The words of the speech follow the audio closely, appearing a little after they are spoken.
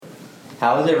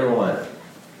How's everyone?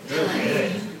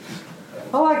 Good.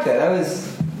 I like that. That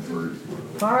was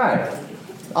all right.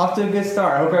 Off to a good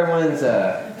start. I hope everyone's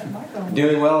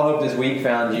doing well. I hope this week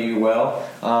found you well.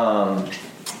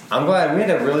 I'm glad we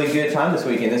had a really good time this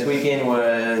weekend. This weekend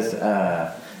was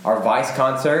our Vice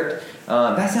concert.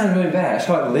 That sounds really bad. I should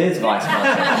call it Liz Vice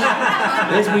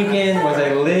concert. This weekend was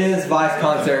a Liz Vice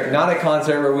concert, not a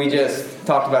concert where we just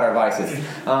talked about our vices.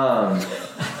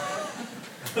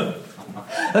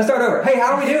 Let's start over. Hey,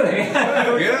 how are we doing?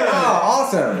 Good. Oh,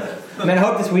 awesome. Man, I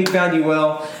hope this week found you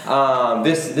well.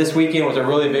 This weekend was a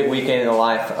really big weekend in the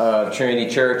life of Trinity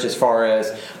Church as far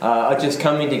as just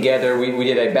coming together. We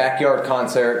did a backyard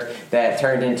concert that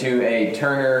turned into a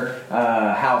Turner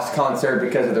House concert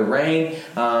because of the rain.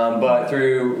 But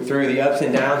through the ups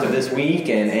and downs of this week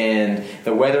and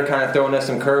the weather kind of throwing us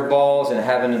some curveballs and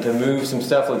having to move some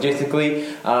stuff logistically,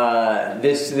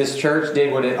 this church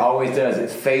did what it always does. It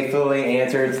faithfully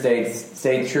answered,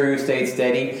 stayed true, stayed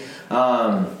steady.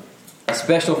 A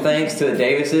special thanks to the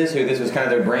Davises, who this was kind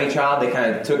of their brainchild. They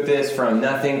kind of took this from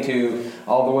nothing to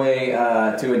all the way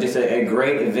to just a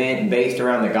great event based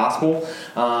around the gospel.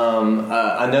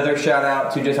 Another shout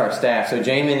out to just our staff. So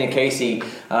Jamin and Casey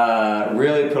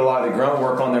really put a lot of the grunt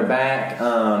work on their back.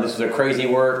 This was a crazy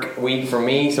work week for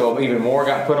me, so even more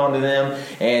got put onto them,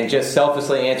 and just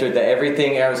selflessly answered to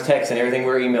everything I was texting, everything we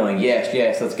were emailing.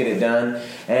 Yes, let's get it done.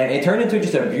 And it turned into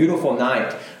just a beautiful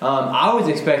night. I was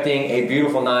expecting a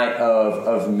beautiful night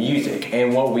of music,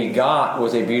 and what we got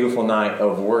was a beautiful night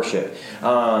of worship.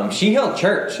 She held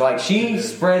church. Like she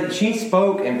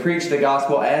spoke and preached the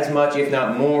gospel as much, if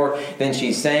not more, than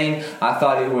she sang. I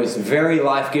thought it was very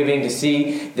life-giving to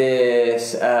see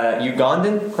this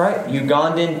Ugandan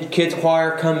kids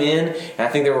choir come in. And I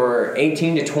think there were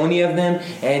 18 to 20 of them,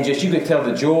 and just you could tell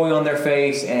the joy on their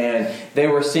face, and they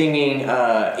were singing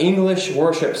English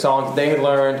worship songs they had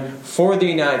learned for the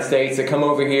United States to come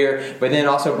over here, but then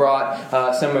also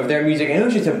brought some of their music, and it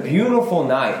was just a beautiful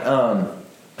night. I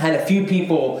had a few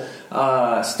people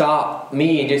stop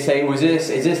me and just say,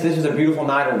 this was a beautiful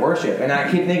night of worship. And I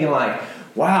keep thinking like,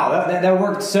 wow, that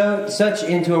worked such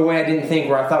into a way I didn't think,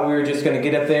 where I thought we were just going to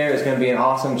get up there, it's going to be an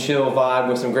awesome chill vibe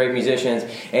with some great musicians,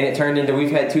 and it turned into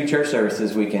we've had 2 church services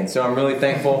this weekend. So I'm really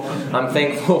thankful. I'm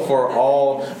thankful for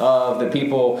all of the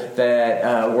people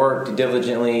that worked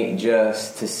diligently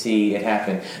just to see it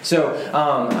happen. So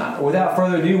without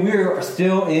further ado, we are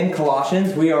still in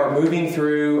Colossians. We are moving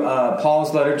through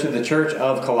Paul's letter to the church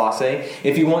of Colossae.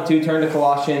 If you want to, turn to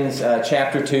Colossians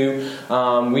chapter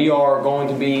 2. We are going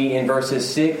to be in verses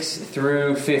 6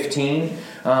 through 15,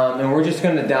 and we're just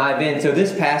going to dive in. So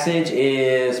this passage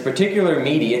is particularly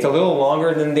meaty. It's a little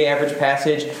longer than the average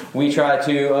passage we try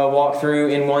to walk through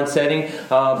in one setting,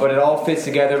 but it all fits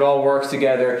together, it all works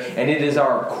together, and it is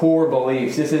our core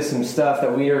beliefs. This is some stuff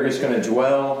that we are just going to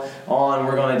dwell on.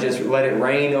 We're going to just let it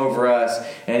rain over us,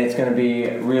 and it's going to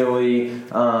be really,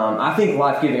 I think,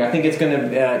 life-giving. I think it's going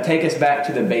to take us back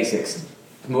to the basics.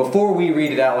 Before we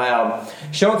read it out loud,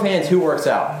 show of hands, who works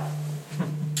out?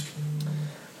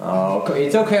 Oh,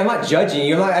 it's okay. I'm not judging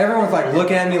you. Everyone's like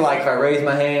looking at me like if I raise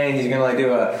my hand, he's gonna like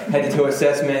do a head-to-toe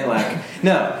assessment. Like,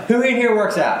 no. Who in here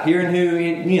works out? Here and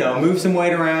who move some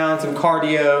weight around, some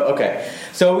cardio. Okay.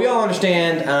 So we all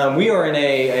understand we are in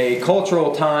a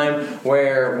cultural time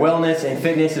where wellness and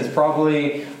fitness is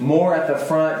probably more at the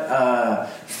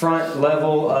front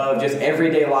level of just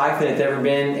everyday life than it's ever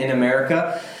been in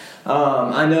America.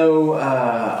 I know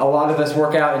a lot of us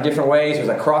work out in different ways. There's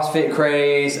a CrossFit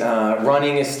craze.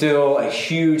 Running is still a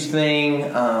huge thing,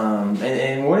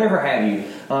 and whatever have you.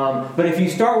 But if you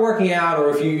start working out,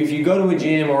 or if you go to a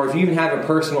gym, or if you even have a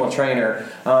personal trainer,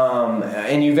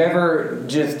 and you've ever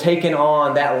just taken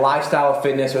on that lifestyle of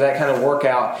fitness or that kind of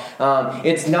workout,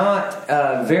 it's not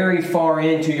very far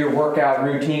into your workout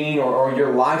routine or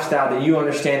your lifestyle that you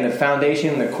understand the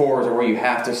foundation and the cores are where you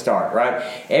have to start, right?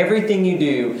 Everything you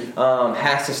do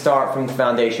has to start from the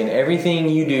foundation. Everything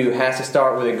you do has to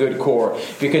start with a good core,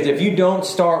 because if you don't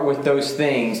start with those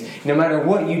things, no matter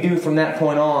what you do from that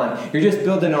point on, you're just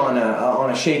building on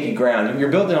a shaky ground.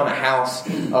 You're building on a house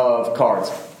of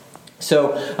cards.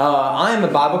 So I am a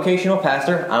bivocational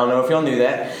pastor. I don't know if y'all knew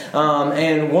that.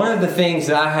 And one of the things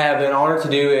that I have been honored to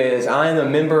do is I am a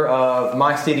member of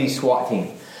my city's SWAT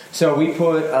team. So we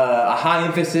put a high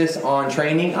emphasis on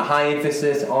training, a high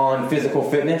emphasis on physical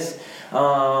fitness.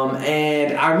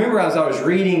 And I remember as I was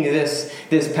reading this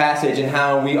passage and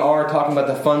how we are talking about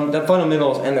the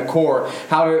fundamentals and the core,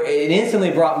 how it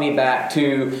instantly brought me back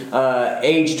to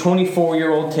age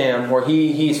 24-year-old Tim, where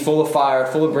he's full of fire,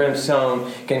 full of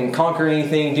brimstone, can conquer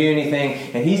anything, do anything,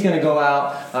 and he's going to go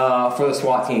out for the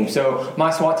SWAT team. So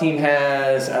my SWAT team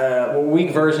has a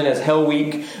week version as Hell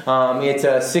Week.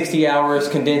 It's 60 hours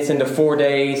condensed into 4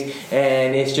 days,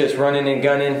 and it's just running and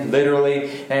gunning, literally,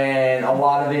 and a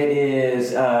lot of it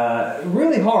is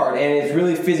really hard, and it's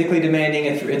really physically demanding,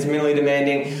 it's mentally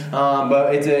demanding,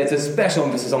 but it's a special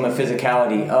emphasis on the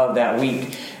physicality of that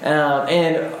week.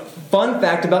 And fun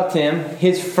fact about Tim,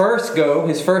 his first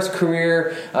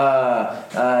career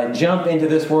jump into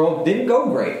this world didn't go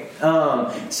great.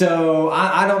 So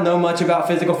I don't know much about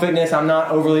physical fitness. I'm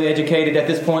not overly educated at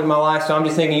this point in my life, so I'm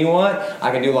just thinking, you know what?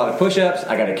 I can do a lot of push-ups.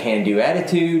 I got a can-do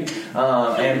attitude,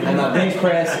 and my bench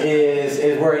press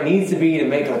is where it needs to be to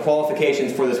make the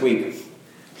qualifications for this week.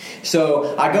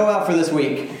 So I go out for this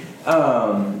week.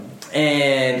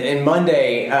 And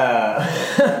Monday,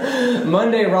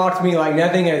 Monday rocked me like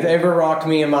nothing has ever rocked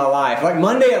me in my life. Like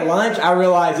Monday at lunch, I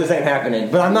realized this ain't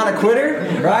happening. But I'm not a quitter,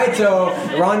 right? So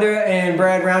Rhonda and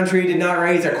Brad Roundtree did not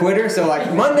raise a quitter. So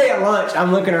like Monday at lunch,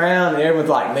 I'm looking around and everyone's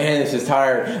like, man, this is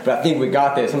tired, but I think we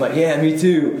got this. I'm like, yeah, me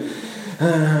too.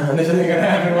 This isn't going to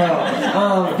happen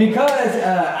well. Because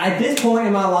at this point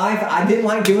in my life, I didn't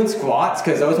like doing squats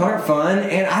because those aren't fun.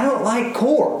 And I don't like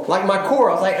core. Like my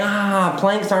core, I was like,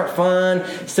 planks aren't fun.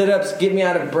 Sit-ups get me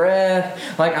out of breath.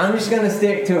 Like, I'm just going to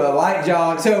stick to a light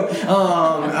jog. So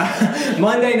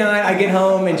Monday night, I get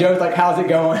home and Joe's like, how's it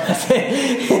going? I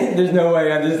said, there's no way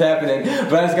this is happening.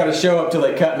 But I just got to show up till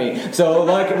they cut me. So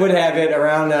like would have it,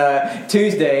 around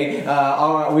Tuesday, we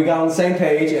got on the same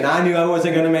page. And I knew I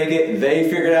wasn't going to make it. They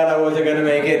figured out I wasn't going to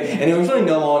make it, and it was really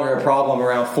no longer a problem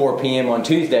around 4 p.m. on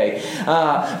Tuesday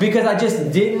because I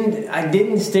just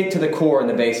didn't stick to the core and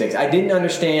the basics. I didn't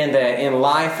understand that in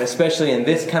life, especially in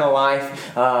this kind of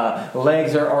life,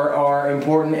 legs are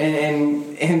important,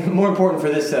 and more important for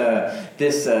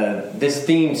this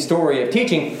theme story of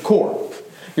teaching, core.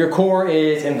 Your core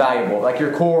is invaluable. Like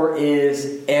your core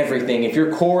is everything. If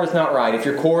your core is not right, if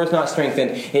your core is not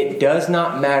strengthened, it does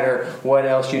not matter what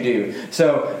else you do.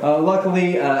 So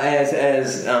luckily,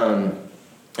 as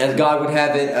God would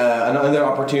have it, another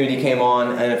opportunity came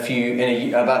on,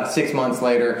 and about 6 months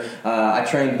later, I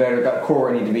trained better, got the core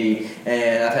where I need to be,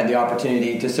 and I've had the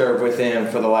opportunity to serve with Him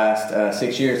for the last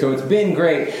 6 years. So it's been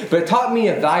great, but it taught me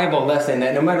a valuable lesson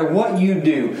that no matter what you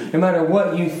do, no matter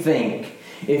what you think,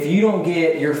 if you don't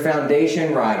get your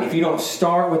foundation right, if you don't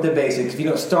start with the basics, if you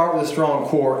don't start with a strong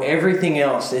core, everything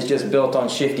else is just built on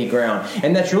shifty ground.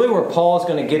 And that's really where Paul's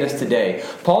going to get us today.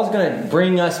 Paul's going to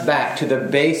bring us back to the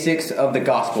basics of the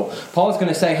gospel. Paul's going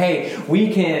to say, hey,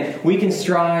 we can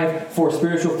strive for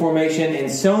spiritual formation in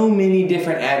so many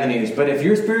different avenues. But if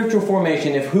your spiritual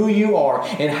formation, if who you are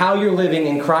and how you're living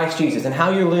in Christ Jesus and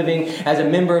how you're living as a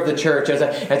member of the church,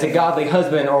 as a godly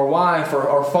husband or wife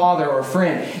or father or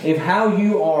friend, if how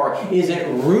you are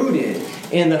isn't rooted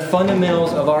in the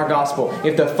fundamentals of our gospel,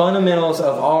 if the fundamentals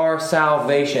of our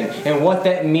salvation and what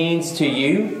that means to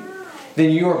you, then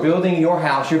you are building your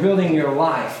house, you're building your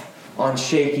life on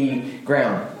shaky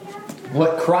ground.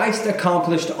 What Christ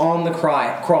accomplished on the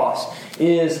cross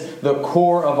is the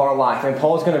core of our life. And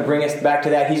Paul's going to bring us back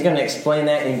to that. He's going to explain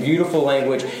that in beautiful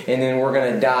language, and then we're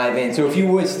going to dive in. So if you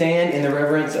would stand in the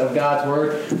reverence of God's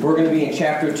Word, we're going to be in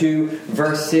chapter 2,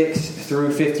 verse 6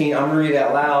 through 15. I'm going to read it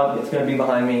out loud. It's going to be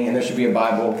behind me, and there should be a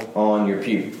Bible on your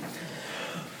pew.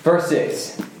 Verse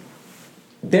 6.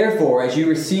 Therefore, as you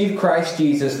receive Christ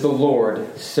Jesus the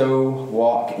Lord, so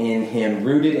walk in Him,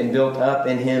 rooted and built up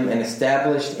in Him, and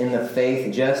established in the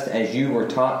faith, just as you were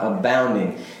taught,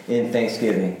 abounding in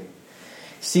thanksgiving.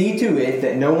 See to it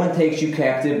that no one takes you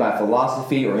captive by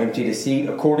philosophy or empty deceit,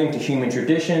 according to human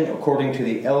tradition, according to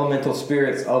the elemental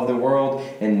spirits of the world,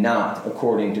 and not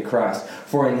according to Christ.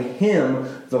 For in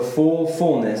Him the whole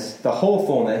fullness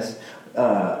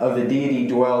of the deity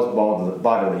dwells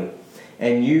bodily.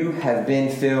 And you have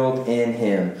been filled in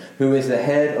Him, who is the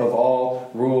head of all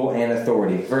rule and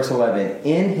authority. Verse 11,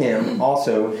 in Him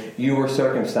also you were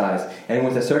circumcised, and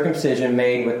with a circumcision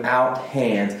made without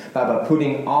hands, by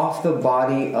putting off the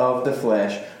body of the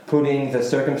flesh, putting the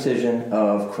circumcision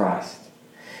of Christ.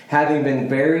 Having been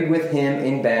buried with Him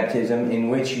in baptism, in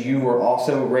which you were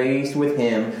also raised with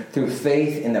Him through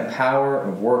faith in the power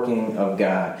of working of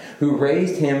God, who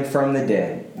raised Him from the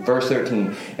dead. Verse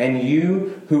 13, and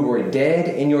you who were dead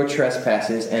in your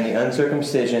trespasses and the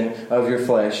uncircumcision of your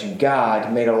flesh,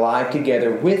 God made alive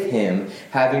together with Him,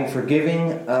 having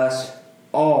forgiven us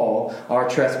all our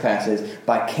trespasses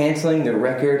by canceling the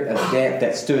record of debt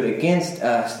that stood against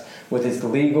us with its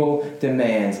legal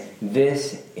demands.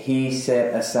 This he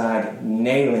set aside,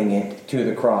 nailing it to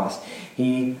the cross.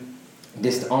 He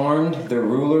disarmed the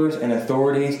rulers and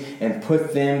authorities and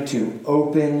put them to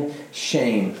open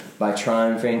shame by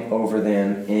triumphing over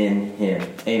them in Him.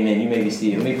 Amen. You may be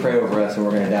seated. Let me pray over us and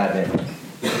we're going to dive in.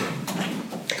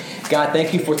 God,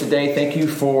 thank you for today. Thank you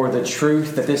for the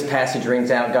truth that this passage brings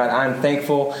out. God, I'm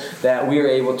thankful that we are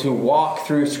able to walk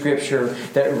through Scripture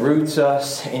that roots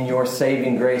us in your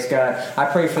saving grace. God,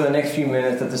 I pray for the next few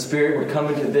minutes that the Spirit would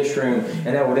come into this room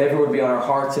and that whatever would be on our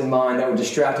hearts and mind that would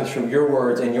distract us from your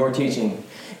words and your teaching,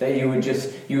 that you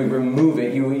would remove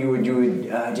it. You would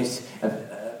just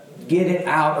get it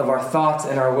out of our thoughts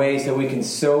and our ways so we can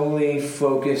solely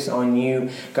focus on you.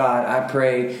 God, I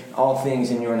pray all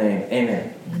things in your name.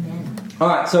 Amen. All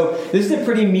right, so this is a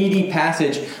pretty meaty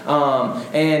passage,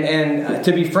 and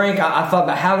to be frank, I thought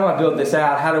about how do I build this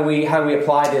out? How do we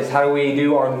apply this? How do we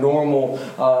do our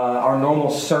normal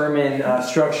sermon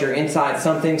structure inside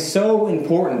something so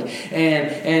important?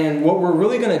 And what we're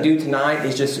really going to do tonight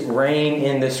is just rein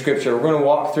in this Scripture. We're going to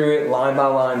walk through it line by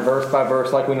line, verse by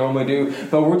verse, like we normally do.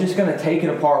 But we're just going to take it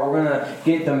apart. We're going to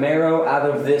get the marrow out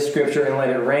of this Scripture and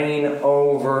let it reign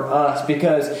over us.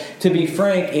 Because to be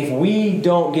frank, if we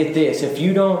don't get this, if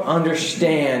you don't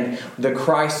understand the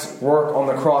Christ's work on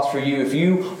the cross for you, if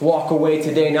you walk away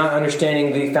today not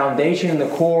understanding the foundation and the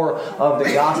core of the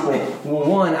gospel, well,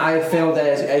 one, I have failed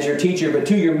as your teacher, but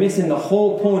two, you're missing the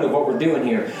whole point of what we're doing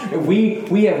here.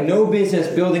 We have no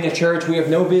business building a church. We have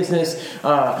no business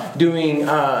doing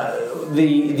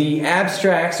the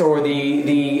abstracts or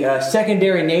the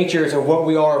secondary natures of what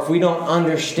we are if we don't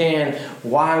understand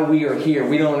why we are here.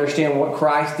 We don't understand what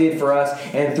Christ did for us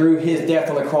and through His death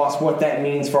on the cross, what that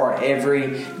means for our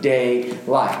everyday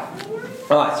life.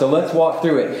 All right, so let's walk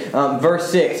through it.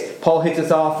 Verse 6, Paul hits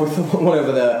us off with one of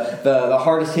the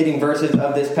hardest hitting verses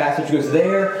of this passage. He goes,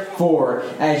 therefore,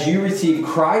 as you receive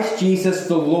Christ Jesus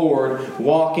the Lord,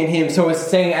 walk in Him. So it's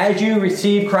saying, as you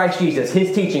receive Christ Jesus,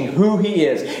 His teaching, who He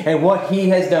is, and what He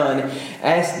has done,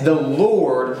 as the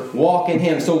Lord, walk in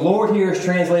Him. So Lord here is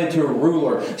translated to a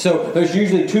ruler. So there's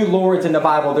usually two Lords in the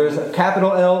Bible. There's a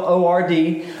capital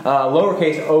L-O-R-D,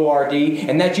 lowercase O-R-D,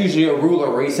 and that's usually a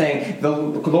ruler, where He's saying, the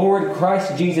Lord Christ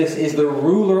Jesus is the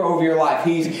ruler over your life.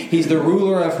 He's the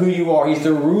ruler of who you are. He's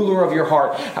the ruler of your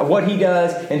heart. What He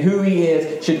does and who He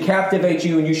is should captivate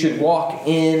you, and you should walk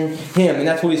in Him. And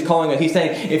that's what He's calling us. He's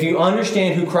saying, if you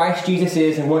understand who Christ Jesus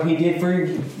is and what He did for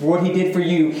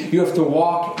you, you have to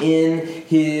walk in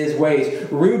His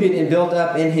ways, rooted and built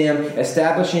up in Him,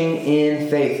 establishing in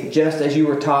faith, just as you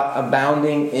were taught,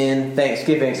 abounding in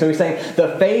thanksgiving. So He's saying,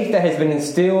 the faith that has been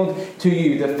instilled to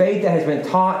you, the faith that has been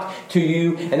taught to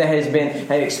you, and that has been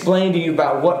explained to you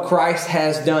about what Christ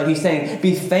has done. He's saying,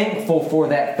 be thankful for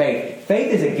that faith.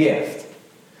 Faith is a gift.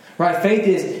 Right? Faith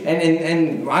is,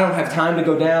 and I don't have time to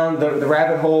go down the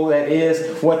rabbit hole that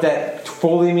is what that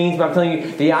fully means, but I'm telling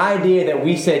you, the idea that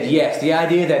we said yes, the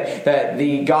idea that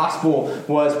the gospel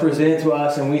was presented to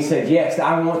us and we said, yes,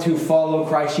 I want to follow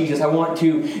Christ Jesus. I want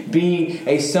to be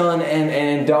a son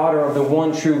and daughter of the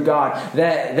one true God.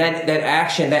 That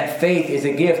action, that faith is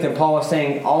a gift. And Paul is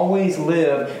saying, always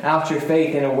live out your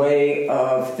faith in a way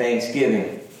of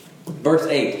thanksgiving. Verse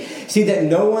 8, see that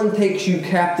no one takes you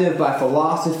captive by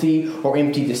philosophy or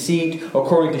empty deceit,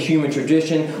 according to human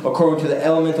tradition, according to the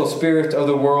elemental spirits of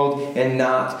the world, and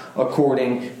not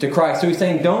according to Christ. So he's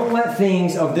saying, don't let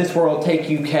things of this world take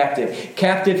you captive.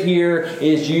 Captive here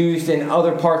is used in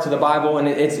other parts of the Bible, and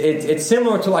it's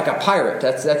similar to like a pirate.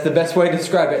 That's the best way to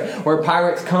describe it. Where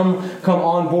pirates come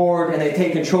on board and they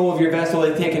take control of your vessel,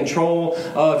 they take control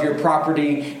of your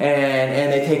property,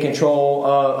 and they take control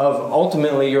of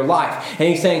ultimately your life. And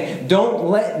he's saying, don't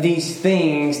let these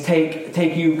things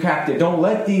take you captive. Don't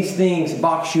let these things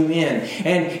box you in.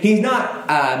 And he's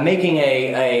not making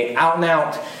a out and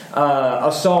out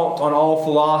assault on all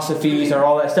philosophies or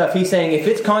all that stuff. He's saying if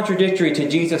it's contradictory to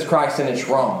Jesus Christ, then it's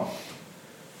wrong.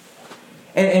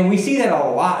 And we see that a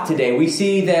lot today. We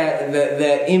see that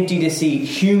empty deceit,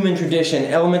 human tradition,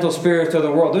 elemental spirits of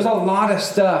the world. There's a lot of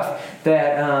stuff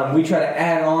that we try to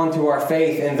add on to our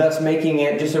faith and thus making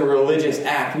it just a religious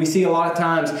act. We see a lot of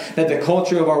times that the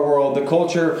culture of our world, the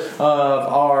culture of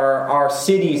our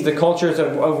cities, the cultures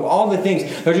of all the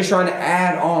things, they're just trying to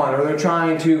add on, or they're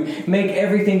trying to make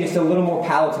everything just a little more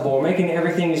palatable, or making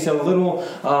everything just a little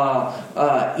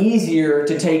easier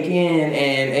to take in,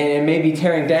 and maybe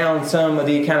tearing down some of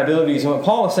the accountabilities. And what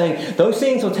Paul is saying, those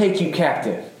things will take you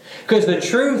captive. Because the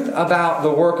truth about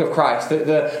the work of Christ,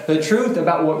 the truth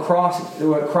about what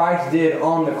Christ did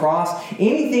on the cross,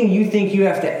 anything you think you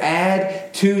have to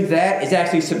add to that is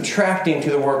actually subtracting to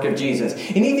the work of Jesus.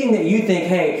 Anything that you think,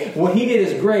 hey, what he did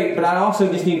is great, but I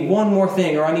also just need one more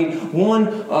thing, or I need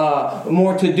one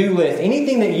more to-do list.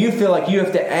 Anything that you feel like you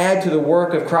have to add to the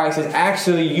work of Christ is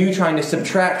actually you trying to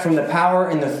subtract from the power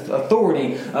and the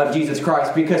authority of Jesus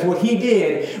Christ. Because what he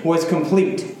did was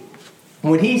complete.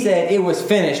 When he said it was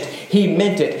finished, he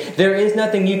meant it. There is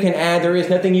nothing you can add. There is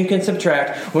nothing you can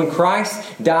subtract. When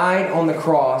Christ died on the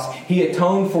cross, he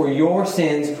atoned for your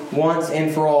sins once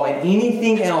and for all. And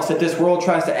anything else that this world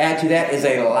tries to add to that is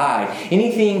a lie.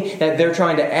 Anything that they're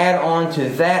trying to add on to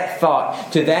that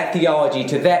thought, to that theology,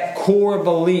 to that core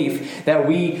belief that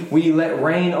we let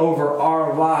reign over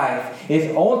our life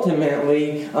is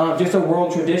ultimately just a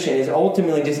world tradition. Is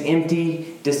ultimately just empty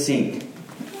deceit.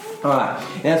 All right,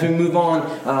 and as we move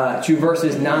on to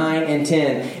verses 9 and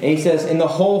 10, and he says, in the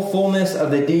whole fullness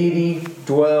of the deity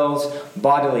dwells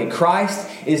bodily. Christ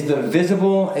is the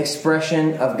visible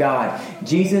expression of God.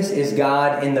 Jesus is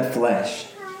God in the flesh.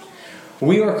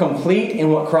 We are complete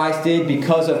in what Christ did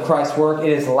because of Christ's work.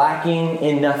 It is lacking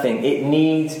in nothing. It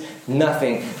needs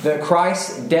nothing. The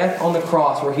Christ's death on the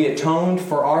cross, where he atoned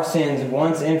for our sins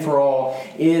once and for all,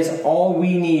 is all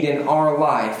we need in our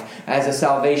life as a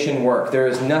salvation work. There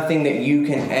is nothing that you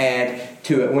can add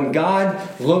to it. When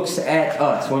God looks at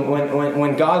us,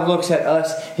 when God looks at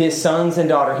us, his sons and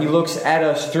daughter, he looks at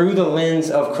us through the lens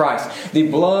of Christ.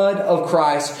 The blood of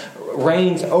Christ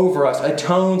reigns over us,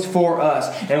 atones for us.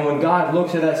 And when God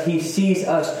looks at us, he sees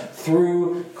us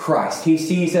through Christ. He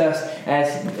sees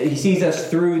us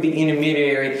through the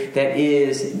intermediary that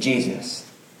is Jesus.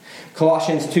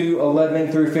 Colossians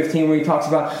 2:11 through 15, where we're talking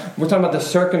about the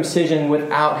circumcision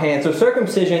without hands. So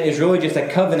circumcision is really just a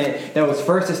covenant that was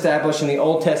first established in the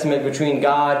Old Testament between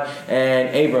God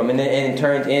and Abram, and then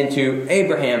turned into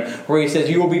Abraham, where he says,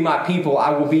 "You will be my people, I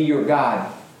will be your God."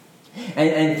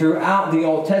 And throughout the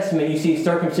Old Testament, you see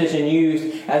circumcision used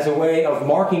as a way of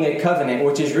marking a covenant,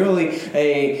 which is really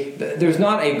there's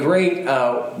not a great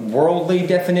worldly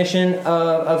definition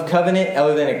of covenant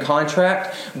other than a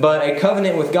contract, but a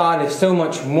covenant with God is so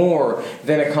much more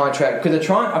than a contract, because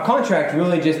a contract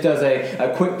really just does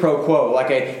a quid pro quo,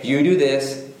 like you do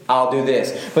this, I'll do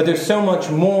this. But there's so much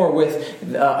more with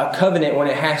a covenant when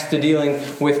it has to dealing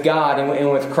with God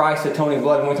and with Christ's atoning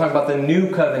blood. When we talk about the new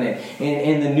covenant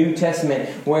in the New Testament,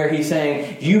 where he's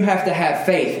saying, you have to have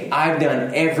faith. I've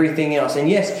done everything else. And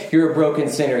yes, you're a broken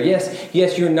sinner.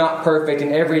 Yes, you're not perfect.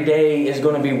 And every day is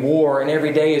going to be war. And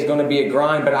every day is going to be a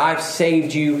grind. But I've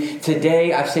saved you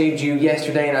today. I've saved you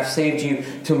yesterday. And I've saved you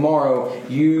tomorrow.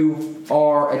 You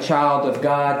are a child of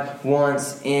God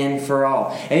once and for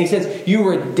all. And he says, you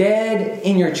were dead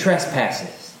in your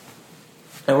trespasses.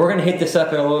 And we're going to hit this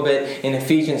up in a little bit in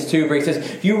Ephesians 2, where he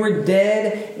says, you were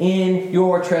dead in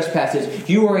your trespasses.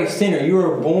 You were a sinner. You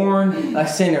were born a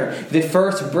sinner. The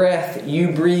first breath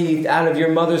you breathed out of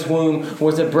your mother's womb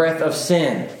was a breath of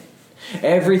sin.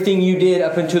 Everything you did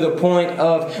up until the point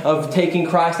of taking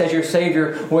Christ as your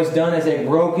Savior was done as a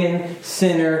broken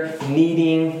sinner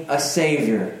needing a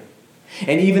Savior.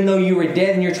 And even though you were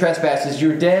dead in your trespasses,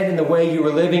 you're dead in the way you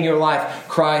were living your life,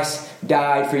 Christ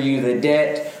died for you. The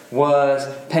debt was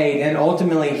paid. And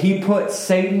ultimately, he put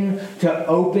Satan to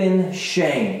open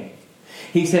shame.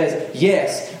 He says,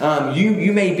 yes,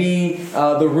 you may be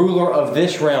the ruler of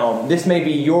this realm. This may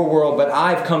be your world, but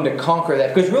I've come to conquer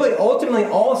that. Because really, ultimately,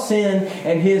 all sin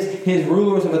and his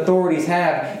rulers of authorities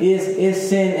have is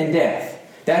sin and death.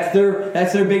 That's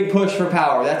their big push for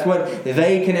power. That's what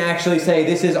they can actually say,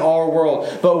 this is our world.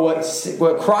 But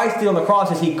what Christ did on the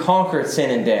cross is he conquered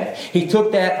sin and death. He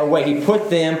took that away. He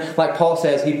put them, like Paul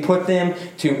says, he put them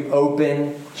to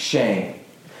open shame.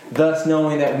 Thus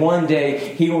knowing that one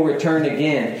day he will return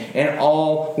again and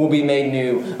all will be made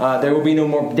new. There will be no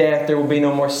more death. There will be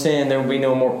no more sin. There will be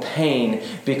no more pain.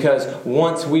 Because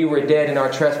once we were dead in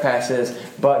our trespasses,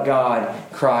 but God,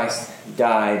 Christ,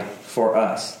 died for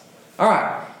us. All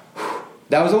right,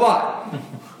 that was a lot.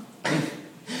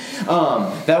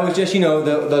 That was just,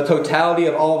 the totality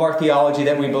of all of our theology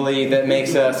that we believe that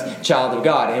makes us child of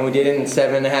God. And we did it in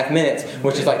 7.5 minutes,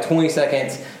 which is like 20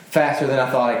 seconds faster than I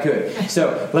thought I could.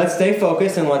 So let's stay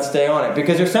focused and let's stay on it.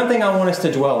 Because there's something I want us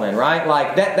to dwell in, right?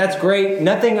 Like that's great.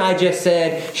 Nothing I just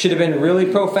said should have been really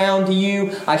profound to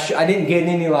you. I didn't get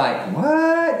any like,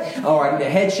 what? Or the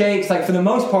head shakes. Like for the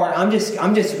most part, I'm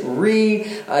just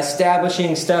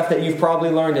re-establishing stuff that you've probably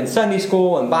learned in Sunday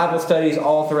school and Bible studies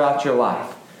all throughout your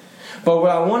life. But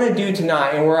what I want to do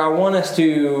tonight, and where I want us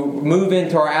to move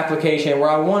into our application,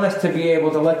 where I want us to be able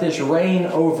to let this reign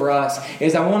over us,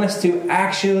 is I want us to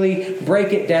actually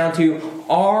break it down to,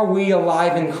 are we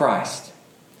alive in Christ?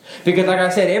 Because like I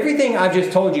said, everything I've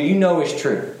just told you, you know is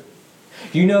true.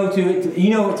 You know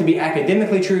it to be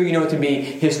academically true, you know it to be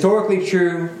historically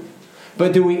true.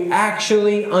 But do we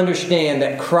actually understand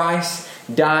that Christ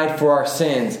died for our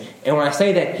sins? And when I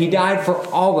say that, He died for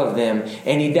all of them,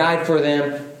 and He died for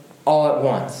them all at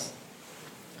once.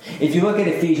 If you look at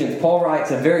Ephesians, Paul writes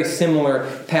a very similar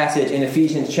passage in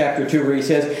Ephesians chapter 2 where he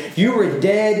says, "You were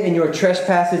dead in your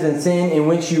trespasses and sin in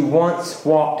which you once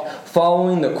walked,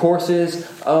 following the courses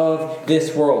of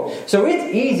this world." So it's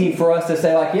easy for us to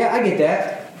say, like, yeah, I get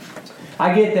that.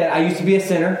 I get that. I used to be a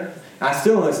sinner. I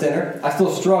still am a sinner. I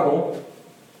still struggle.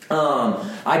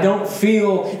 I don't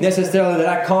feel necessarily that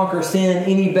I conquer sin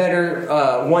any better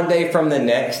one day from the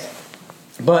next.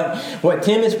 But what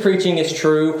Tim is preaching is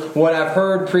true. What I've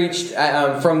heard preached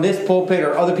from this pulpit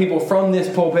or other people from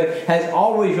this pulpit has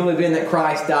always really been that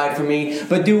Christ died for me.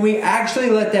 But do we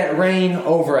actually let that reign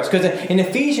over us? Because in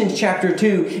Ephesians chapter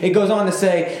 2, it goes on to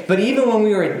say, "But even when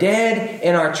we were dead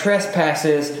in our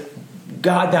trespasses,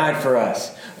 God died for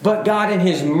us. But God in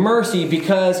His mercy,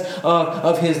 because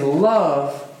of His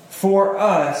love for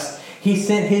us, He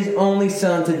sent His only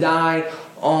Son to die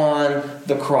on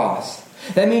the cross."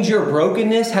 That means your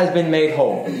brokenness has been made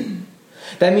whole.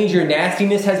 That means your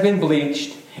nastiness has been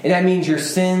bleached. And that means your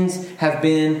sins have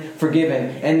been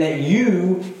forgiven. And that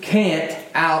you can't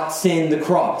out-sin the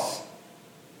cross.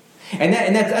 And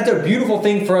that's a beautiful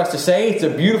thing for us to say. It's a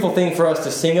beautiful thing for us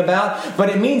to sing about. But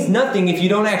it means nothing if you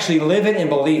don't actually live it and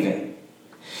believe it.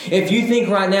 If you think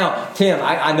right now, Tim,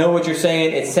 I know what you're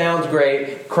saying. It sounds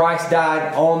great. Christ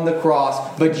died on the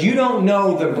cross. But you don't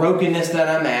know the brokenness that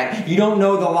I'm at. You don't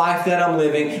know the life that I'm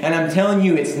living. And I'm telling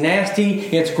you, it's nasty,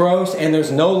 it's gross, and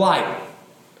there's no light.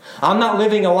 I'm not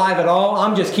living alive at all.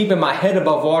 I'm just keeping my head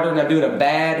above water, and I'm doing a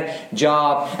bad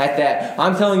job at that.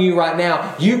 I'm telling you right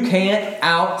now, you can't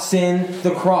out-sin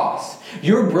the cross.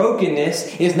 Your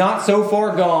brokenness is not so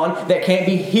far gone that can't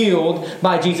be healed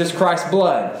by Jesus Christ's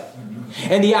blood.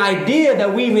 And the idea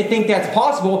that we even think that's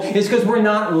possible is because we're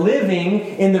not living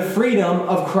in the freedom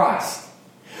of Christ.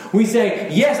 We say,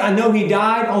 yes, I know He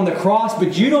died on the cross,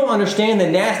 but you don't understand the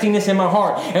nastiness in my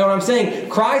heart. And what I'm saying,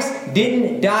 Christ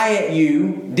didn't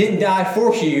die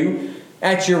for you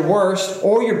at your worst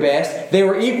or your best. They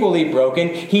were equally broken.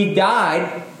 He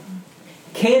died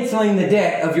canceling the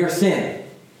debt of your sin.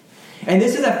 And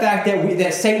this is a fact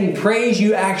that Satan prays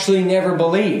you actually never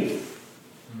believe.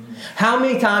 How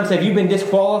many times have you been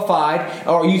disqualified,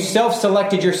 or you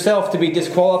self-selected yourself to be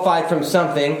disqualified from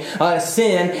something, a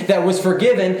sin that was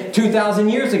forgiven 2,000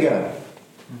 years ago?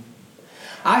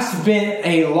 I spent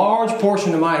a large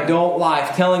portion of my adult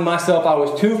life telling myself I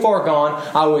was too far gone,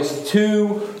 I was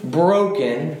too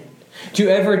broken to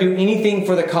ever do anything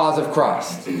for the cause of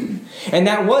Christ. And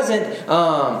that wasn't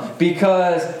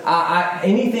because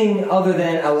anything other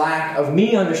than a lack of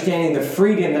me understanding the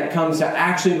freedom that comes to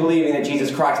actually believing that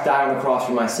Jesus Christ died on the cross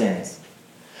for my sins.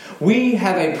 We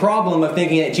have a problem of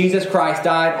thinking that Jesus Christ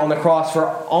died on the cross for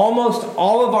almost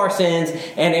all of our sins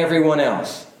and everyone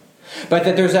else. But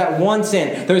that there's that one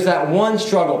sin, there's that one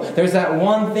struggle, there's that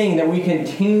one thing that we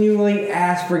continually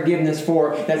ask forgiveness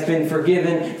for that's been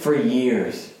forgiven for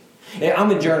years.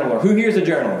 I'm a journaler. Who here is a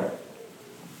journaler?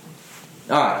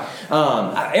 All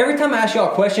right. Every time I ask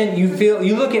y'all a question,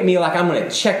 you look at me like I'm going to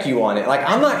check you on it. Like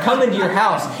I'm not coming to your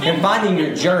house and finding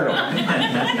your journal.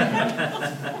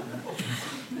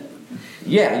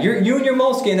 Yeah, you and your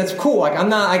moleskin, that's cool. Like I'm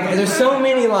not. There's so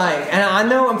many and I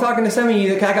know I'm talking to some of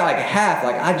you that I got like a half.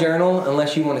 Like I journal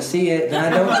unless you want to see it, then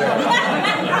I don't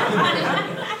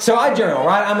journal. So I journal,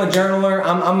 right? I'm a journaler.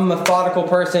 I'm a methodical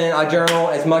person. I journal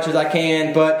as much as I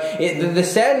can. But the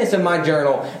sadness of my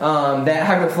journal that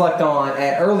I reflect on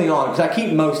early on, because I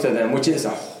keep most of them, which is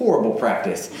a horrible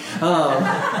practice.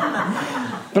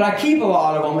 But I keep a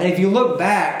lot of them. And if you look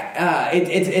back,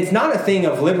 it's not a thing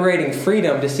of liberating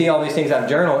freedom to see all these things I've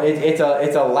journaled. It's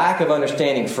a lack of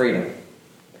understanding freedom.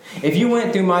 If you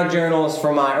went through my journals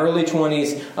from my early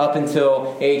 20s up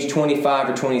until age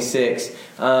 25 or 26,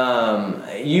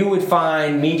 you would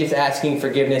find me just asking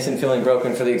forgiveness and feeling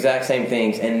broken for the exact same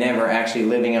things and never actually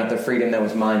living out the freedom that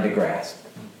was mine to grasp.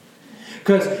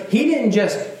 Because He didn't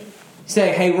just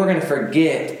say, hey, we're going to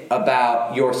forget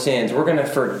about your sins. We're going to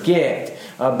forget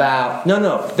about...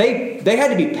 No. They had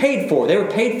to be paid for. They were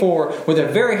paid for with a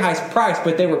very high price,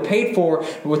 but they were paid for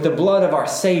with the blood of our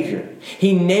Savior.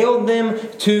 He nailed them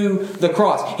to the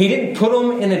cross. He didn't put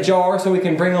them in a jar so we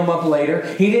can bring them up later.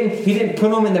 He didn't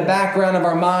put them in the background of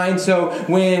our mind so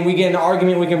when we get in an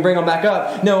argument we can bring them back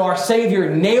up. No, our Savior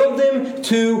nailed them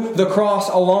to the cross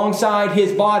alongside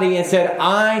His body and said,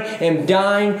 I am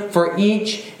dying for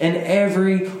each and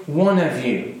every one of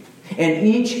you. And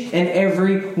each and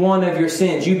every one of your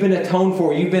sins. You've been atoned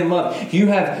for. You've been loved. You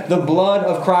have the blood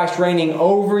of Christ reigning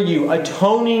over you,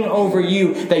 atoning over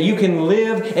you, that you can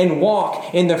live and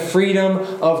walk in the freedom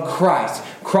of Christ.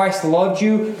 Christ loved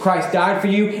you. Christ died for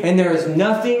you. And there is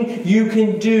nothing you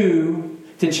can do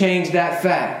to change that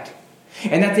fact.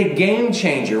 And that's a game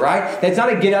changer, right? That's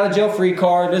not a get out of jail free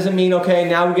card. It doesn't mean, okay,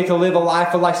 now we get to live a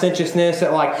life of licentiousness,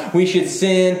 that like we should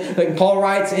sin. Like Paul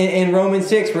writes in Romans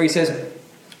 6 where he says,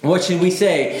 what should we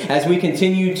say? As we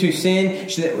continue to sin,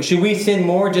 should we sin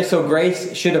more just so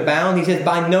grace should abound? He says,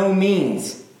 by no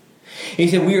means. He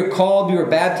said, we were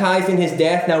baptized in His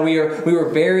death. Now we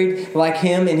were buried like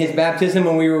Him in His baptism,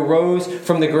 and we rose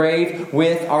from the grave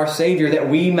with our Savior, that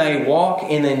we may walk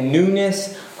in the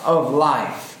newness of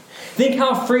life. Think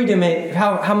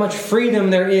how much freedom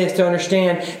there is to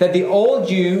understand that the old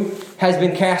you has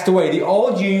been cast away. The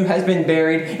old you has been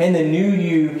buried, and the new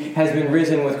you has been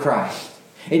risen with Christ.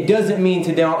 It doesn't mean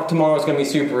tomorrow is going to be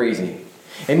super easy.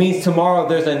 It means tomorrow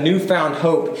there's a newfound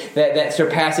hope that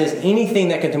surpasses anything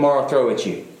that can tomorrow throw at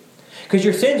you. Because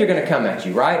your sins are going to come at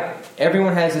you, right?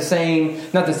 Everyone has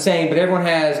but everyone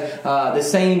has the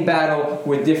same battle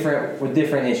with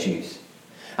different issues.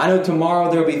 I know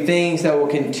tomorrow there will be things that will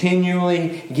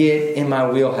continually get in my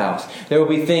wheelhouse. There will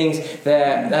be things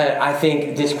that I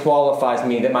think disqualifies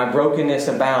me, that my brokenness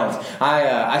abounds.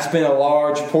 I spent a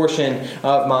large portion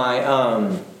of my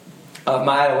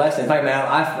adolescence. Like, man,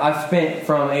 I've spent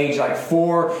from age like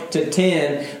 4 to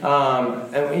 10.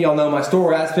 And y'all know my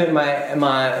story. I spent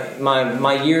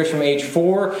my years from age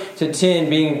 4 to 10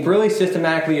 being really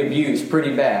systematically abused,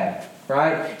 pretty bad.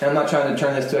 Right? And I'm not trying to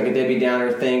turn this to like a Debbie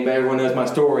Downer thing, but everyone knows my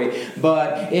story.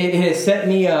 But it has set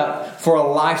me up for a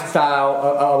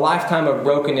lifetime of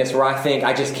brokenness where I think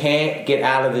I just can't get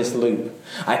out of this loop.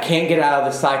 I can't get out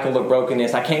of the cycle of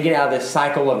brokenness. I can't get out of this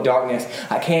cycle of darkness.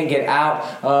 I can't get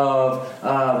out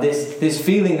of this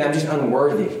feeling that I'm just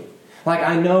unworthy. Like,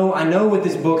 I know what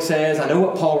this book says. I know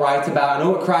what Paul writes about. I know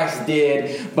what Christ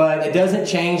did. But it doesn't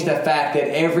change the fact that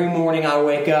every morning I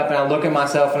wake up and I look at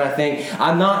myself and I think,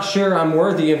 I'm not sure I'm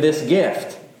worthy of this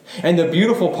gift. And the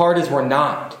beautiful part is we're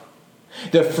not.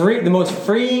 The most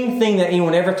freeing thing that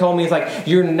anyone ever told me is like,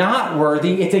 you're not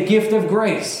worthy. It's a gift of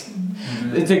grace.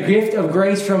 It's a gift of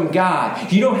grace from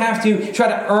God. You don't have to try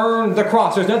to earn the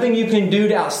cross. There's nothing you can do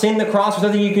to out-sin the cross.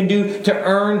 There's nothing you can do to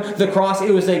earn the cross.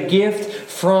 It was a gift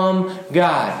from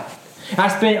God. I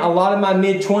spent a lot of my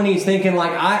mid-20s thinking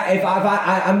like,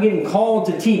 I'm getting called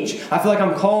to teach. I feel like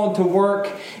I'm called to work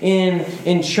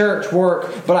in church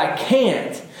work, but I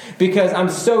can't. Because I'm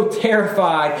so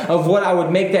terrified of what I would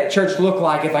make that church look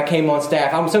like if I came on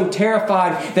staff. I'm so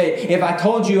terrified that if I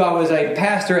told you I was a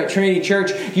pastor at Trinity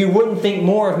Church, you wouldn't think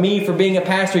more of me for being a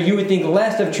pastor. You would think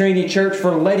less of Trinity Church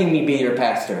for letting me be your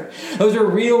pastor. Those are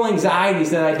real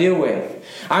anxieties that I deal with.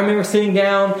 I remember sitting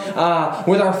down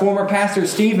with our former pastor,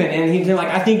 Stephen, and he's like,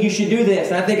 I think you should do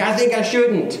this. And I think I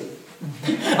shouldn't.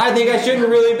 I think I shouldn't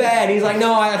really bad. He's like,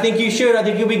 no, I think you should. I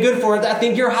think you'll be good for it. I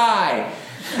think you're high.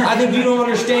 I think you don't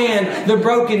understand the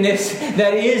brokenness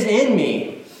that is in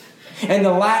me and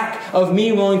the lack of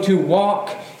me willing to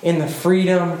walk in the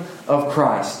freedom of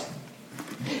Christ.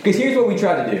 Because here's what we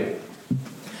try to do.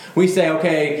 We say,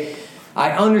 okay,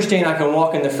 I understand I can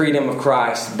walk in the freedom of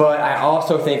Christ, but I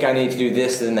also think I need to do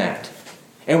this and that.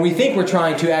 And we think we're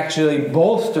trying to actually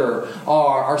bolster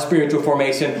our spiritual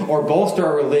formation or bolster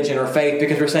our religion or faith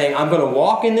because we're saying, I'm going to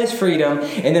walk in this freedom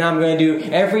and then I'm going to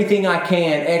do everything I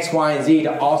can, X, Y, and Z,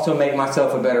 to also make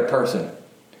myself a better person.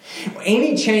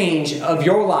 Any change of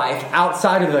your life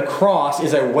outside of the cross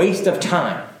is a waste of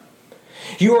time.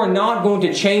 You are not going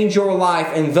to change your life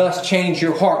and thus change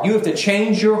your heart. You have to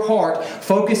change your heart,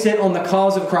 focus it on the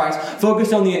cause of Christ,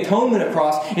 focus on the atonement of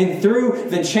Christ, and through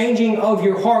the changing of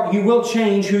your heart, you will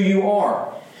change who you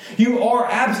are. You are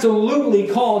absolutely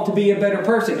called to be a better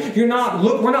person. We're not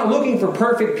looking for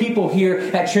perfect people here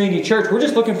at Trinity Church. We're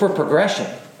just looking for progression.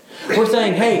 We're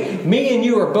saying, hey, me and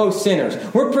you are both sinners.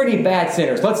 We're pretty bad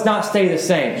sinners. Let's not stay the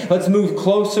same. Let's move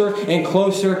closer and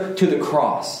closer to the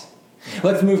cross.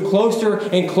 Let's move closer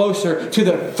and closer to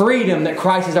the freedom that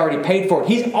Christ has already paid for.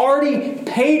 He's already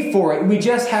paid for it. We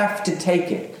just have to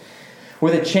take it.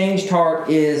 With a changed heart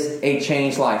is a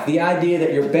changed life. The idea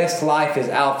that your best life is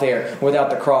out there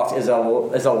without the cross is a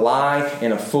lie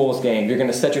and a fool's game. You're going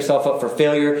to set yourself up for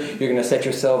failure. You're going to set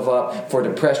yourself up for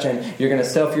depression. You're going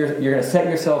to set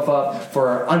yourself up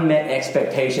for unmet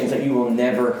expectations that you will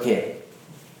never hit.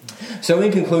 So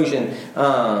in conclusion,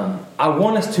 I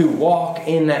want us to walk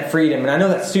in that freedom. And I know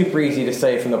that's super easy to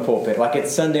say from the pulpit. Like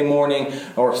it's Sunday morning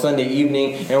or Sunday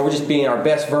evening, and we're just being our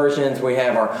best versions. We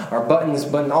have our buttons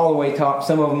buttoned all the way top,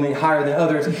 some of them higher than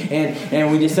others.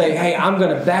 And we just say, hey, I'm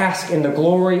going to bask in the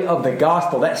glory of the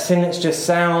gospel. That sentence just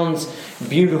sounds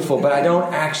beautiful, but I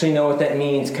don't actually know what that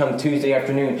means come Tuesday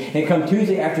afternoon. And come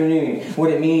Tuesday afternoon,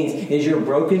 what it means is your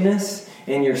brokenness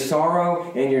and your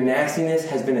sorrow and your nastiness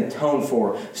has been atoned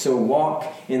for. So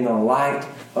walk in the light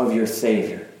of your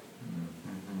Savior.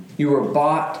 You were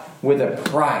bought with a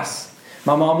price.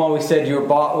 My mom always said, you were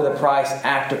bought with a price,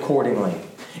 act accordingly.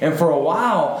 And for a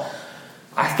while,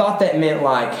 I thought that meant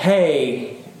like,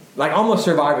 hey, like almost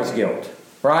survivor's guilt.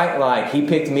 Right? Like he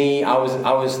picked me. I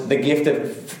was the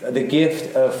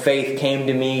gift of faith came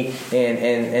to me,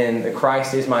 and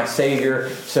Christ is my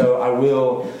Savior. So I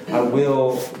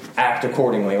will act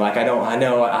accordingly. Like I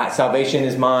know salvation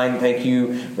is mine. Thank you.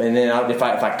 And then if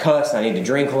I cuss, I need to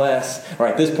drink less. Or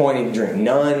at this point, I need to drink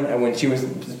none. When she was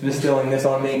distilling this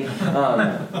on me.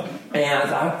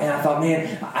 And I thought,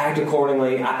 man, I act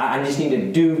accordingly. I just need to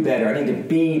do better. I need to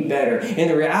be better. And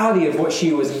the reality of what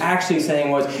she was actually saying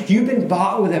was, you've been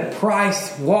bought with a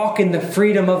price. Walk in the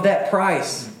freedom of that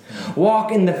price.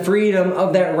 Walk in the freedom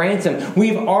of that ransom.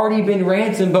 We've already been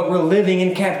ransomed, but we're living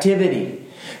in captivity.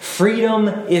 Freedom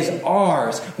is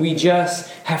ours. We just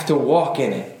have to walk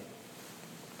in it.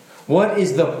 What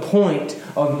is the point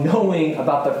of knowing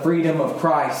about the freedom of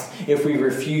Christ if we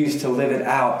refuse to live it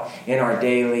out in our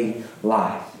daily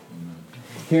life?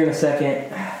 Here in a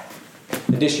second,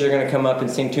 the dishes are going to come up and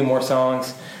sing 2 more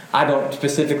songs. I don't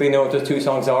specifically know what those 2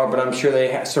 songs are, but I'm sure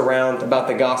they surround about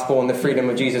the gospel and the freedom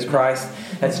of Jesus Christ.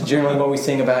 That's generally what we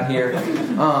sing about here.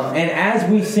 And as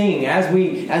we sing, as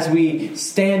we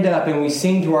stand up and we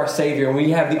sing to our Savior, and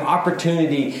we have the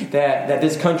opportunity that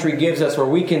this country gives us where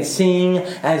we can sing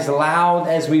as loud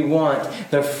as we want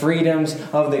the freedoms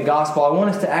of the gospel, I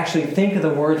want us to actually think of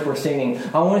the words we're singing.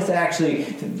 I want us to actually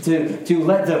to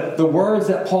let the words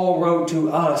that Paul wrote to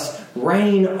us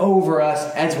reign over us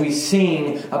as we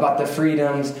sing about the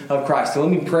freedoms of Christ. So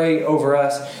let me pray over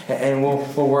us, and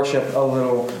we'll worship a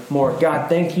little more. God,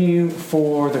 thank you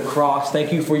for the cross.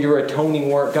 Thank you for your atoning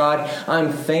work. God,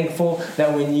 I'm thankful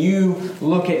that when you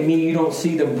look at me, you don't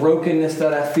see the brokenness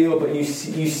that I feel, but you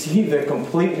see the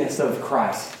completeness of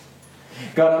Christ.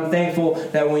 God, I'm thankful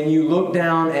that when you look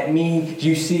down at me,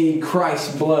 you see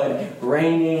Christ's blood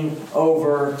reigning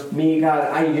over me. God,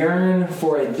 I yearn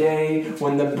for a day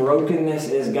when the brokenness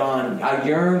is gone. I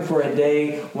yearn for a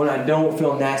day when I don't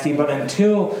feel nasty. But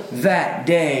until that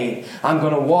day, I'm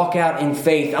going to walk out in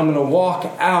faith. I'm going to walk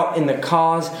out in the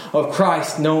cause of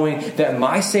Christ, knowing that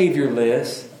my Savior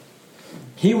lives.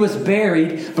 He was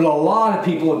buried, but a lot of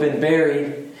people have been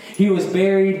buried. He was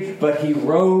buried, but He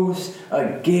rose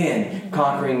again,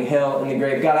 conquering hell and the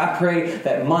grave. God, I pray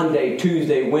that Monday,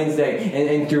 Tuesday, Wednesday,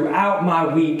 and throughout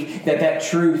my week, that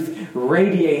truth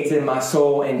radiates in my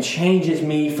soul and changes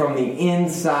me from the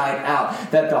inside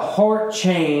out. That the heart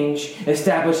change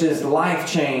establishes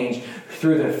life change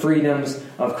through the freedoms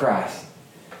of Christ.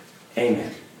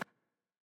 Amen.